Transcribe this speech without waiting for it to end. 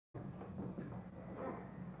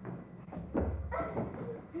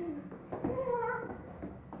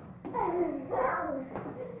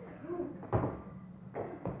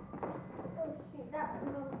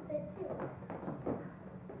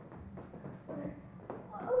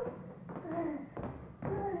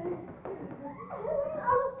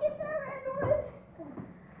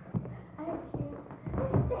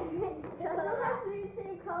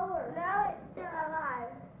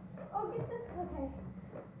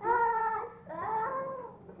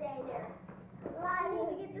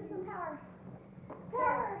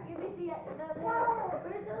get the little,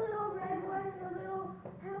 where's the little red one, the little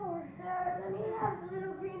power? Let me have the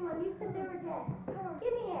little green one. You said they were dead.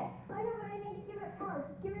 Give me it. I know, but I need to give it power.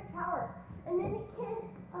 Just give it power. And then it can,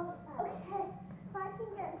 okay, if I can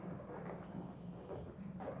get,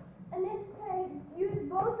 and then use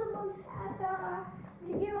both of them to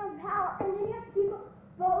give them power. And then you have to keep them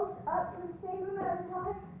both up for the same amount of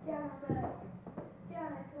time. Down a bit.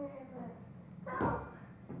 Down a clear bit. No,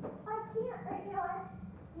 I can't right now.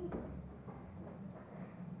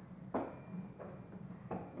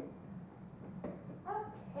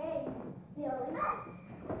 Okay, Billy.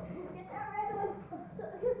 Get that red one.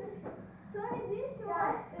 So as these two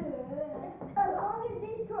are, as long as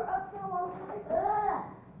these two are up for a long time,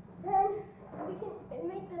 then we can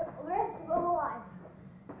make the rest of them alive.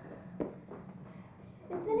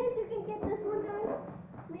 As soon as you can get this one done,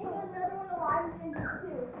 make another one alive and do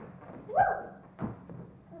two. Woo!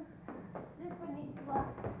 This one needs less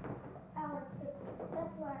power too.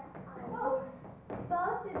 That's why both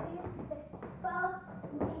of these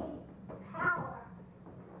need power.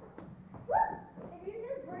 Woo! If you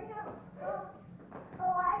just bring up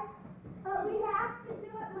alive, we have to do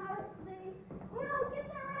it mostly. No, get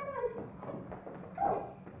that red one.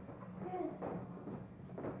 Good.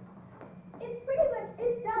 It's pretty much,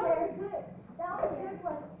 that was good. That was a good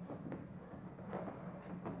one.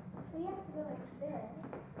 So you have to go like this.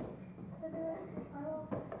 So then,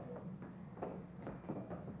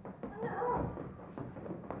 no.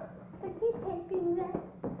 I keep taking this.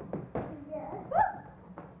 Yes.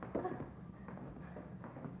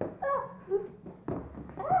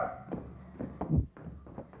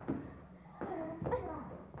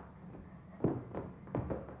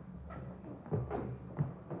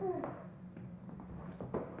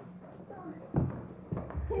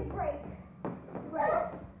 Okay, break. Break.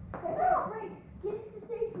 Get to the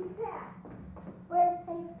safety path. Where's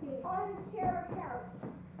safety? On the chair or couch.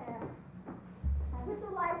 Put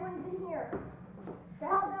the live ones in here.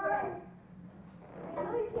 That's right. I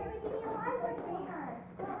know you can't make any alive ones.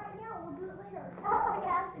 Not right now. We'll do it later. I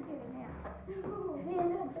have to do it now.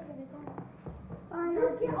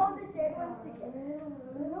 Just get all the dead ones together.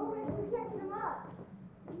 No, we can't get them up.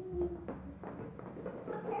 We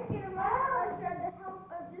can't get them up unless you're the help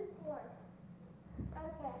of this one.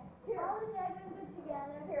 Okay. Here. All the dead ones are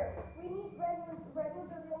together. Here. We need red ones. Red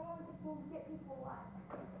ones are the only ones that can get people alive.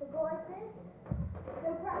 So go like this.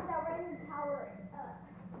 Then press that red and power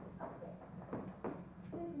okay.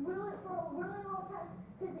 Just really for a really long time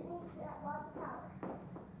because it needs to have lots of power.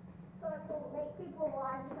 So it can make people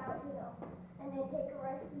alive without heal. And then take a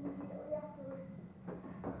rest immediately afterwards.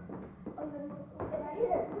 And then I hit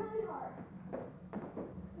it really hard.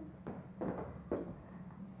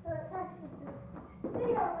 So it's actually just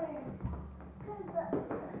feeling. Because the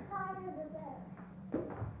higher the better.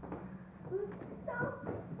 So,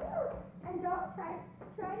 and don't try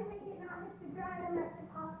to make it not hit the ground and let it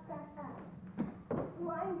pop back up.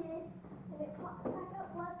 Mine did, and it popped back up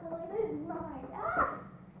luckily. This is mine. Ah!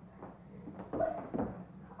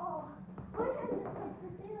 Oh, what has this place for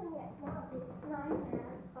ceiling yet? Now it's mine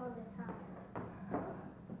there all the time.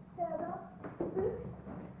 So, oops.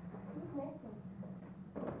 Who's missing?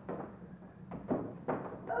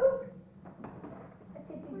 Oops! What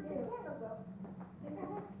did you do? Where'd the candle go? You got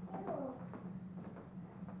a candle.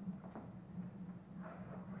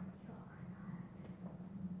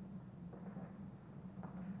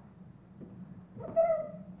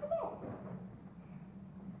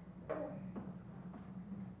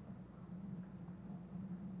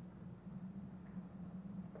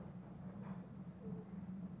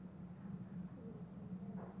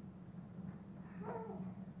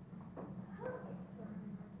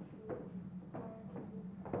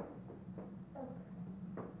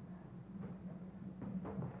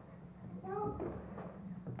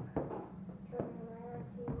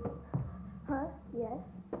 Huh? Yes.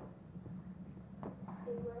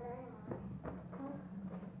 Where am I? Huh?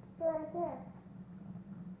 Right there.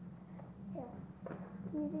 Here.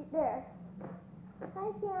 Use it there. Hi,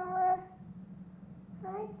 camera.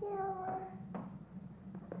 Hi, camera.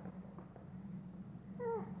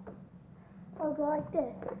 Ah. I'll go like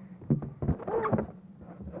this.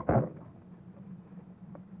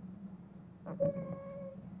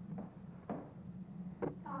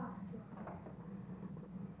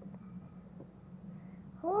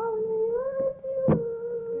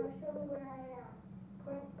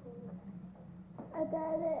 I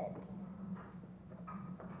got it.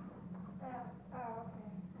 Oh, okay.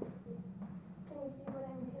 Can you see what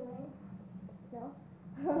I'm doing? No.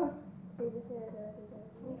 Can you see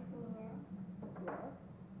now? Yeah.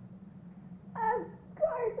 Of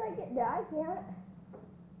course I can. No, I can't.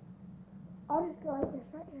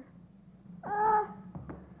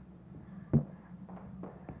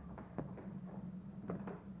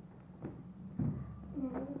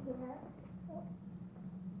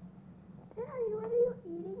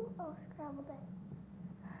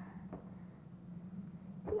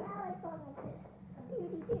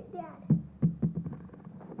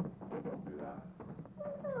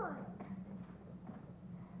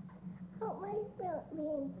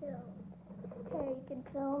 being filmed. Okay, you can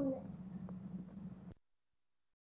film this.